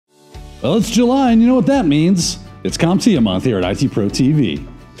Well, it's July, and you know what that means. It's CompTIA month here at ITProTV.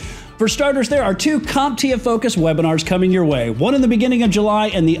 For starters, there are 2 CompTIA-focused webinars coming your way, one in the beginning of July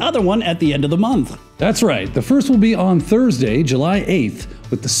and the other one at the end of the month. That's right. The first will be on Thursday, July 8th,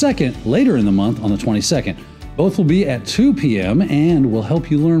 with the second later in the month on the 22nd. Both will be at 2 p.m. and will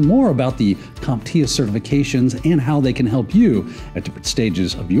help you learn more about the CompTIA certifications and how they can help you at different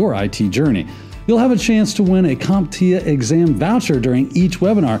stages of your IT journey. You'll have a chance to win a CompTIA exam voucher during each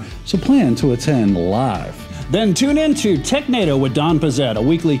webinar, so plan to attend live. Then tune in to Technado with Don Pezet, a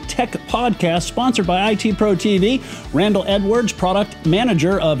weekly tech podcast sponsored by ITProTV. Randall Edwards, product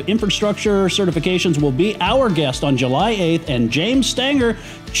manager of infrastructure certifications, will be our guest on July 8th, and James Stanger,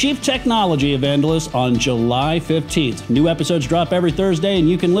 chief technology evangelist, on July 15th. New episodes drop every Thursday, and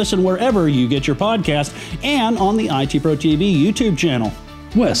you can listen wherever you get your podcast and on the ITProTV YouTube channel.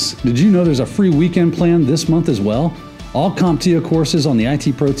 Wes, did you know there's a free weekend plan this month as well? All CompTIA courses on the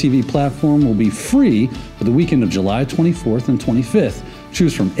ITProTV platform will be free for the weekend of July 24th and 25th.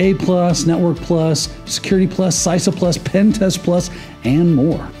 Choose from A+, Network Plus, Security Plus, CISA Plus, Pen Test Plus, and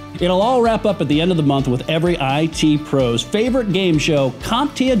more. It'll all wrap up at the end of the month with every IT pro's favorite game show,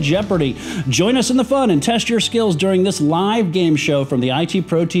 CompTIA Jeopardy. Join us in the fun and test your skills during this live game show from the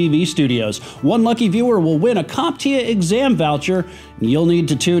ITProTV studios. One lucky viewer will win a CompTIA exam voucher. You'll need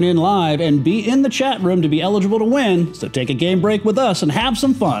to tune in live and be in the chat room to be eligible to win, so take a game break with us and have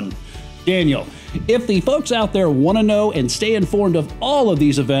some fun. Daniel, if the folks out there want to know and stay informed of all of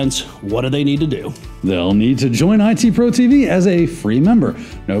these events, what do they need to do? They'll need to join ITProTV as a free member.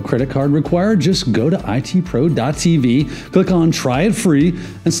 No credit card required. Just go to itpro.tv, click on Try It Free,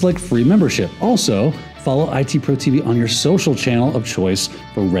 and select Free Membership. Also, follow ITProTV on your social channel of choice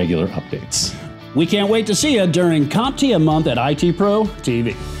for regular updates. We can't wait to see you during CompTIA month at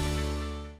ITProTV.